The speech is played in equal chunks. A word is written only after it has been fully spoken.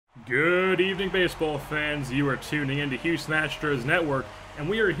Good evening, baseball fans. You are tuning in to Houston Astros Network, and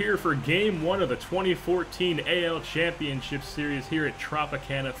we are here for Game 1 of the 2014 AL Championship Series here at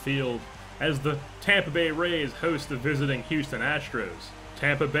Tropicana Field as the Tampa Bay Rays host the visiting Houston Astros.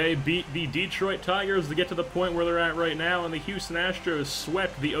 Tampa Bay beat the Detroit Tigers to get to the point where they're at right now, and the Houston Astros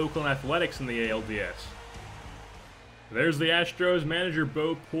swept the Oakland Athletics in the ALDS. There's the Astros manager,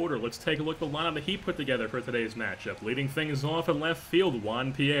 Bo Porter. Let's take a look at the lineup that he put together for today's matchup. Leading things off in left field,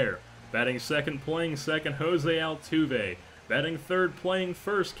 Juan Pierre. Batting second, playing second, Jose Altuve. Batting third, playing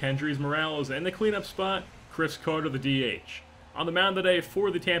first, Kendrys Morales. And the cleanup spot, Chris Carter, the DH. On the mound today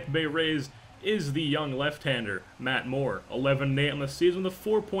for the Tampa Bay Rays is the young left-hander, Matt Moore. 11-8 on the season with a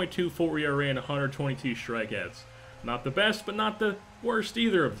 4.24 ERA and 122 strikeouts. Not the best, but not the worst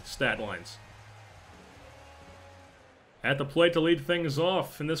either of the stat lines. At the plate to lead things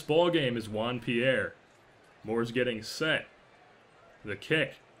off in this ballgame is Juan Pierre. Moore's getting set. The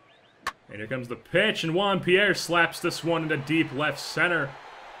kick. And here comes the pitch, and Juan Pierre slaps this one into deep left center.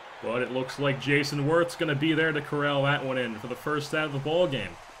 But it looks like Jason Worth's going to be there to corral that one in for the first out of the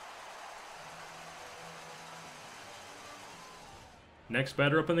ballgame. Next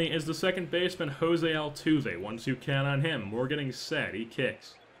batter up is the second baseman, Jose Altuve. 1-2 count on him. Moore getting set. He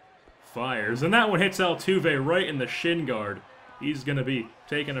kicks. Fires, and that one hits Altuve right in the shin guard. He's going to be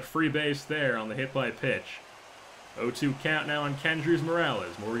taking a free base there on the hit by pitch. 0-2 count now on Kendrys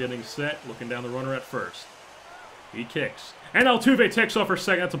Morales. Moore getting set, looking down the runner at first. He kicks, and Altuve takes off for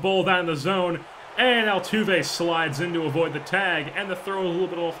second. That's a ball down in the zone, and Altuve slides in to avoid the tag, and the throw is a little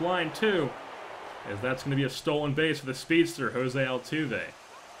bit offline too, as that's going to be a stolen base for the speedster, Jose Altuve.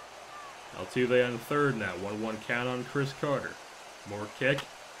 Altuve on third now, 1-1 count on Chris Carter. Moore kick.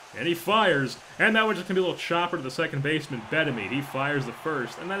 And he fires, and that was just going to be a little chopper to the second baseman, Bedemy. He fires the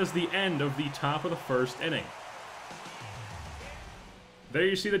first, and that is the end of the top of the first inning. There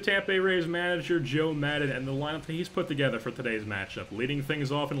you see the Tampa Bay Rays manager, Joe Maddon, and the lineup that he's put together for today's matchup. Leading things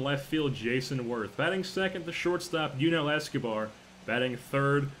off in left field, Jason Worth. Batting second, the shortstop, Yunel Escobar. Batting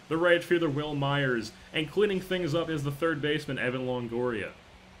third, the right fielder, Will Myers. And cleaning things up is the third baseman, Evan Longoria.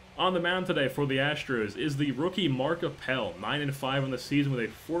 On the mound today for the Astros is the rookie Mark Appel, 9-5 on the season with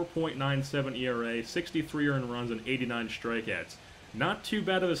a 4.97 ERA, 63 earned runs, and 89 strikeouts. Not too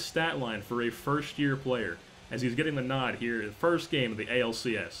bad of a stat line for a first-year player, as he's getting the nod here in the first game of the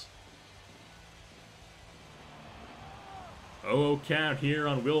ALCS. 0-0 count here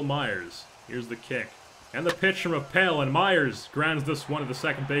on Will Myers. Here's the kick. And the pitch from Appel, and Myers grounds this one to the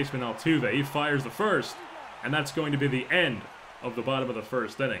second baseman, Altuve. He fires the first, and that's going to be the end of the bottom of the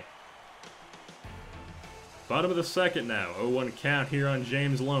first inning. Bottom of the second now, 0-1 count here on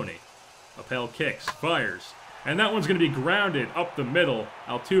James Loney. Appel kicks, fires, and that one's going to be grounded up the middle.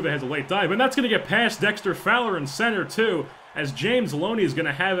 Altuve has a late dive, and that's going to get past Dexter Fowler in center too, as James Loney is going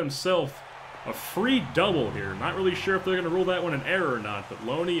to have himself a free double here. Not really sure if they're going to rule that one an error or not, but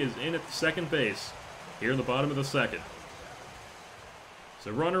Loney is in at the second base here in the bottom of the second.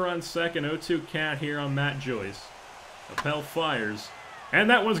 So runner on second, 0-2 count here on Matt Joyce. Appel fires, and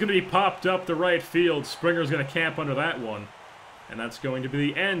that one's going to be popped up the right field. Springer's going to camp under that one, and that's going to be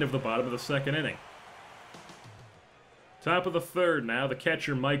the end of the bottom of the second inning. Top of the third now, the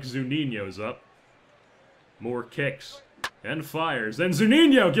catcher Mike Zunino's up. Moore kicks and fires, and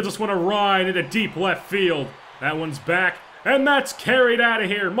Zunino gives us one a ride into deep left field. That one's back, and that's carried out of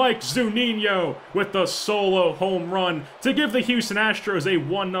here. Mike Zunino with the solo home run to give the Houston Astros a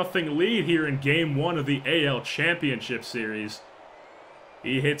 1-0 lead here in Game 1 of the AL Championship Series.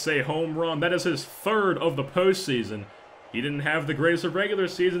 He hits a home run. That is his third of the postseason. He didn't have the greatest of regular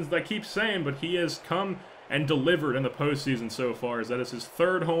seasons, that I keep saying, but he has come and delivered in the postseason so far, as that is his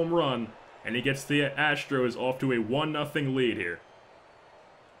third home run, and he gets the Astros off to a 1-0 lead here.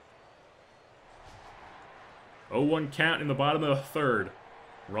 0-1 count in the bottom of the third.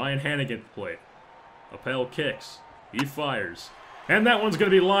 Ryan Hannigan at the plate. Appel kicks. He fires. And that one's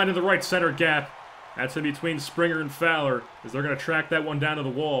going to be lined in the right center gap. That's in between Springer and Fowler, as they're going to track that one down to the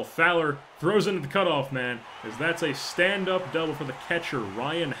wall. Fowler throws into the cutoff man, as that's a stand-up double for the catcher,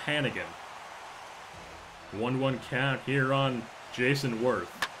 Ryan Hannigan. 1-1 count here on Jason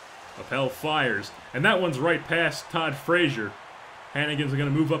Worth. Appel fires, and that one's right past Todd Frazier. Hannigan's going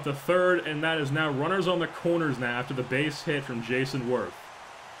to move up to third, and that is now runners on the corners now after the base hit from Jason Worth.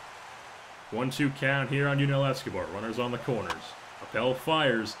 1-2 count here on Yunel Escobar. Runners on the corners. Appel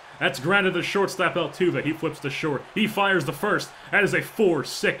fires. That's grounded to shortstop Altuve. He flips to short. He fires the first. That is a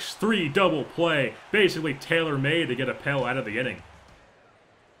 4-6-3 double play. Basically tailor-made to get Appel out of the inning.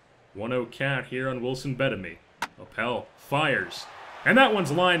 1-0 count here on Wilson Bedemy. Appel fires. And that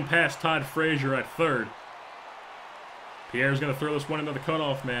one's lined past Todd Frazier at third. Pierre's going to throw this one into the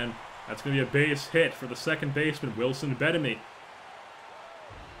cutoff man. That's going to be a base hit for the second baseman, Wilson Bettamy.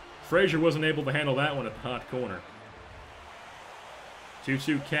 Frazier wasn't able to handle that one at the hot corner.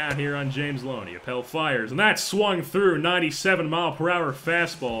 2-2 count here on James Loney. Appel fires, and that swung through. 97-mile-per-hour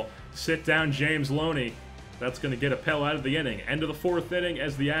fastball. Sit down, James Loney. That's going to get Appel out of the inning. End of the fourth inning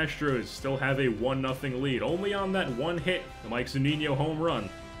as the Astros still have a 1-0 lead. Only on that one hit, the Mike Zunino home run.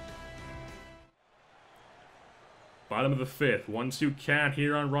 Bottom of the fifth. 1-2 count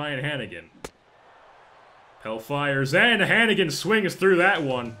here on Ryan Hannigan. Appel fires, and Hannigan swings through that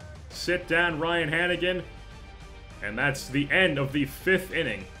one. Sit down, Ryan Hannigan. And that's the end of the fifth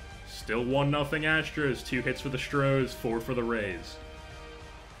inning. Still 1-0 Astros. 2 hits for the Stros, 4 for the Rays.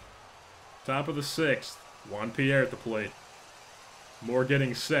 Top of the sixth. Juan Pierre at the plate. Moore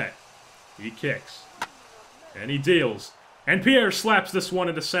getting set. He kicks. And he deals. And Pierre slaps this one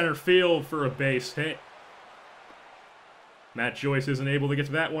into center field for a base hit. Matt Joyce isn't able to get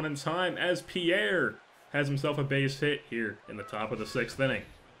to that one in time as Pierre has himself a base hit here in the top of the sixth inning.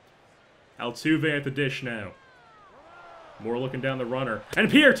 Altuve at the dish now. Moore looking down the runner. And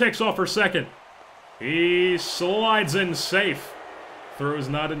Pierre takes off for second. He slides in safe. Throws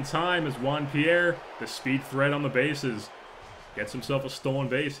not in time as Juan Pierre, the speed threat on the bases, gets himself a stolen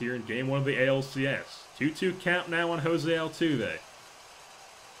base here in Game 1 of the ALCS. 2-2 count now on Jose Altuve.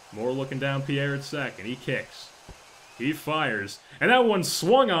 Moore looking down Pierre at second. He kicks. He fires. And that one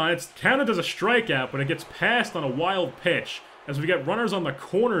swung on. It's counted as a strikeout, but it gets passed on a wild pitch as we get runners on the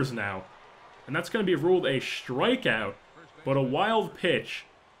corners now. And that's going to be ruled a strikeout, but a wild pitch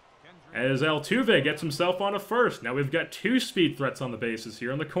as Altuve gets himself on a first. Now we've got 2 speed threats on the bases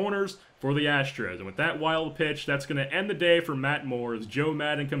here on the corners for the Astros. And with that wild pitch, that's going to end the day for Matt Moore as Joe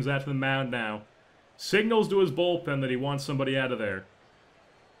Maddon comes out to the mound now. Signals to his bullpen that he wants somebody out of there.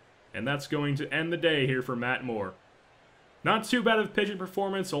 And that's going to end the day here for Matt Moore. Not too bad of a pitching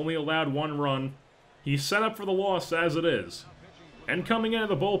performance, only allowed 1 run. He's set up for the loss as it is. And coming into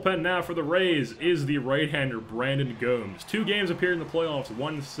the bullpen now for the Rays is the right-hander Brandon Gomes. 2 games appeared in the playoffs,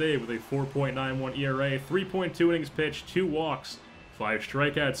 1 save with a 4.91 ERA, 3.2 innings pitched, 2 walks, 5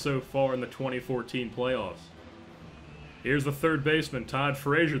 strikeouts so far in the 2014 playoffs. Here's the third baseman, Todd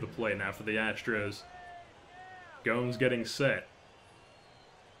Frazier, to play now for the Astros. Gomes getting set.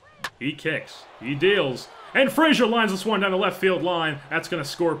 He kicks. He deals. And Frazier lines this one down the left field line. That's going to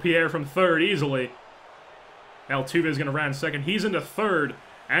score Pierre from third easily. Altuve is going to round second. He's into third.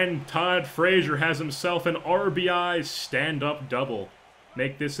 And Todd Frazier has himself an RBI stand-up double.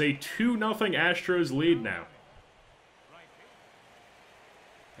 Make this a 2-0 Astros lead now.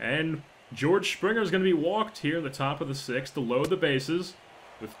 And George Springer is going to be walked here in the top of the sixth to load the bases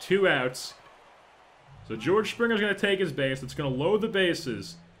with 2 outs. So George Springer is going to take his base. It's going to load the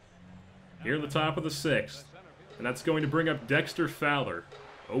bases here in the top of the sixth. And that's going to bring up Dexter Fowler.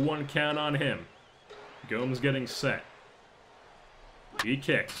 0-1 count on him. Gomes getting set. He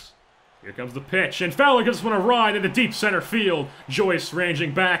kicks. Here comes the pitch, and Fowler gives this one a ride into deep center field. Joyce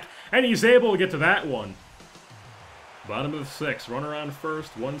ranging back, and he's able to get to that one. Bottom of the sixth, runner on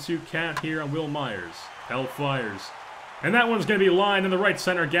first, 1-2 count here on Will Myers. Hell fires. And that one's going to be lined in the right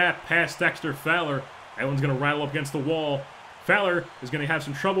center gap past Dexter Fowler. That one's going to rattle up against the wall. Fowler is going to have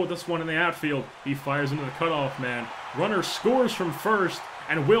some trouble with this one in the outfield. He fires into the cutoff man. Runner scores from first,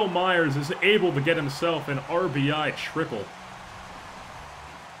 and Will Myers is able to get himself an RBI triple.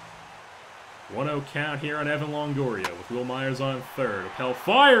 1-0 count here on Evan Longoria with Will Myers on third. Appel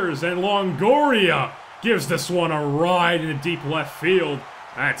fires, and Longoria gives this one a ride into deep left field.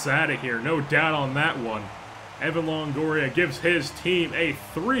 That's out of here, no doubt on that one. Evan Longoria gives his team a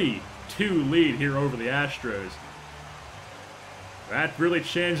 3-2 lead here over the Astros. That really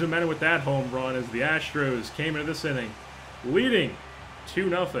changed the momentum with that home run as the Astros came into this inning leading 2-0.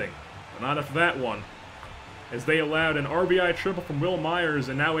 But not after that one, as they allowed an RBI triple from Will Myers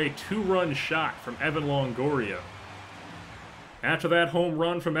and now a 2-run shot from Evan Longoria. After that home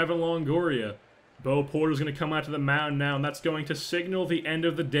run from Evan Longoria, Bo Porter's going to come out to the mound now, and that's going to signal the end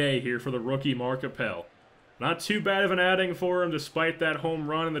of the day here for the rookie Mark Appel. Not too bad of an outing for him despite that home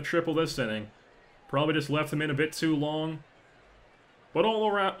run and the triple this inning. Probably just left him in a bit too long. But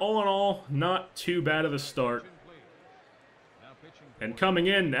all in all, not too bad of a start. And coming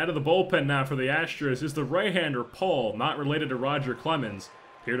in out of the bullpen now for the Astros is the right-hander Paul, not related to Roger Clemens.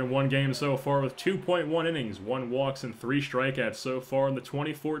 Appeared in 1 game so far with 2.1 innings, 1 walks, and 3 strikeouts so far in the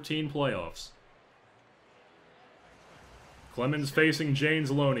 2014 playoffs. Clemens facing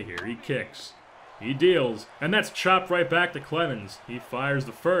James Loney here. He kicks. He deals. And that's chopped right back to Clemens. He fires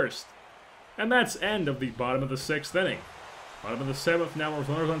the first. And that's end of the bottom of the 6th inning. Bottom of the 7th now with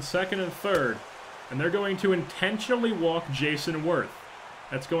runners on second and third. and they're going to intentionally walk Jason Worth.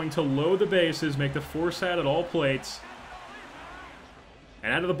 That's going to load the bases, make the force out at all plates.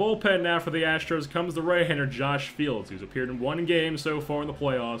 And out of the bullpen now for the Astros comes the right-hander Josh Fields, who's appeared in 1 game so far in the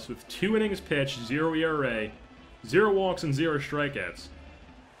playoffs with 2 innings pitched, 0 ERA, 0 walks, and 0 strikeouts.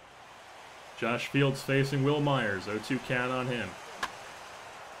 Josh Fields facing Will Myers, 0-2 count on him.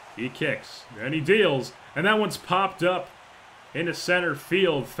 He kicks, and he deals, and that one's popped up into center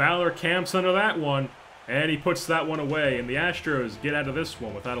field. Fowler camps under that one, and he puts that one away, and the Astros get out of this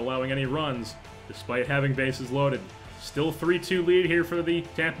one without allowing any runs, despite having bases loaded. Still 3-2 lead here for the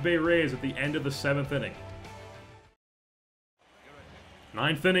Tampa Bay Rays at the end of the 7th inning.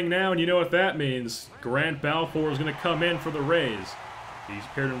 9th inning now, and you know what that means. Grant Balfour is going to come in for the Rays. He's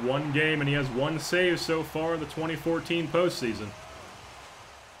appeared in 1 game, and he has 1 save so far in the 2014 postseason.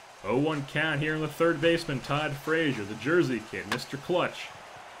 0-1 count here in the third baseman, Todd Frazier, the Jersey kid, Mr. Clutch.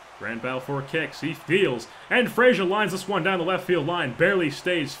 Grant Balfour kicks, he deals, and Frazier lines this one down the left field line, barely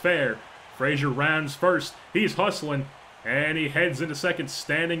stays fair. Frazier rounds first, he's hustling, and he heads into second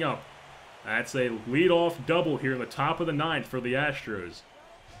standing up. That's a leadoff double here in the top of the 9th for the Astros.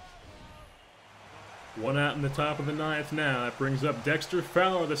 1 out in the top of the 9th now. That brings up Dexter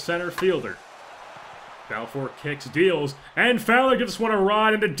Fowler, the center fielder. Balfour kicks, deals, and Fowler gives this one a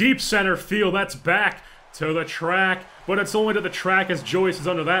ride into deep center field. That's back to the track, but it's only to the track as Joyce is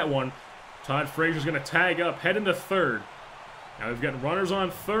under that one. Todd Frazier's going to tag up, head into third. Now we've got runners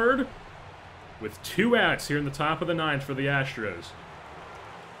on third with 2 outs here in the top of the 9th for the Astros.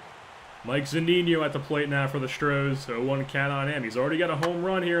 Mike Zunino at the plate now for the Stros. 0-1 count on him. He's already got a home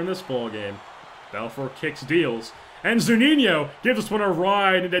run here in this ball game. Balfour kicks, deals, and Zunino gives this one a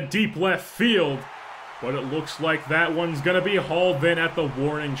ride into deep left field. But it looks like that one's going to be hauled in at the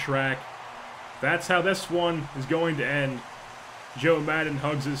warning track. That's how this one is going to end. Joe Madden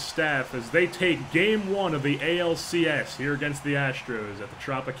hugs his staff as they take Game 1 of the ALCS here against the Astros at the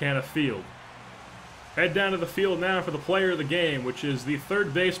Tropicana Field. Head down to the field now for the player of the game, which is the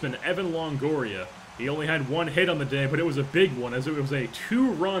third baseman, Evan Longoria. He only had 1 hit on the day, but it was a big one as it was a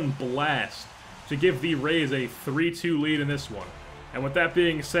 2-run blast to give the Rays a 3-2 lead in this one. And with that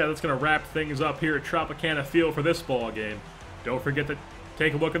being said, that's going to wrap things up here at Tropicana Field for this ball game. Don't forget to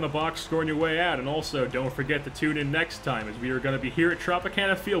take a look in the box score on your way out, and also don't forget to tune in next time as we are going to be here at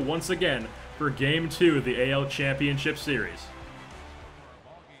Tropicana Field once again for Game 2 of the AL Championship Series.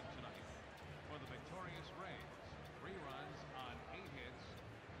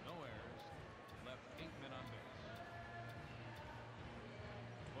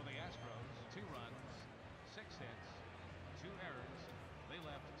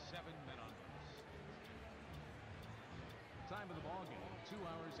 Time of the ball game, 2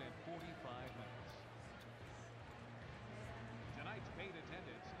 hours and 45 minutes. Tonight's paid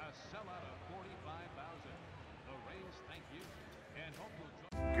attendance, a sellout of 45,000. The Rays thank you and hope you'll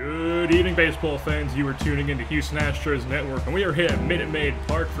join. Good evening, baseball fans. You are tuning into Houston Astros Network, and we are here at Minute Maid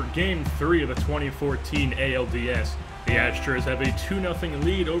Park for Game 3 of the 2014 ALDS. The Astros have a 2-0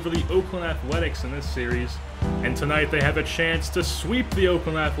 lead over the Oakland Athletics in this series, and tonight they have a chance to sweep the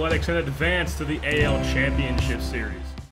Oakland Athletics and advance to the AL Championship Series.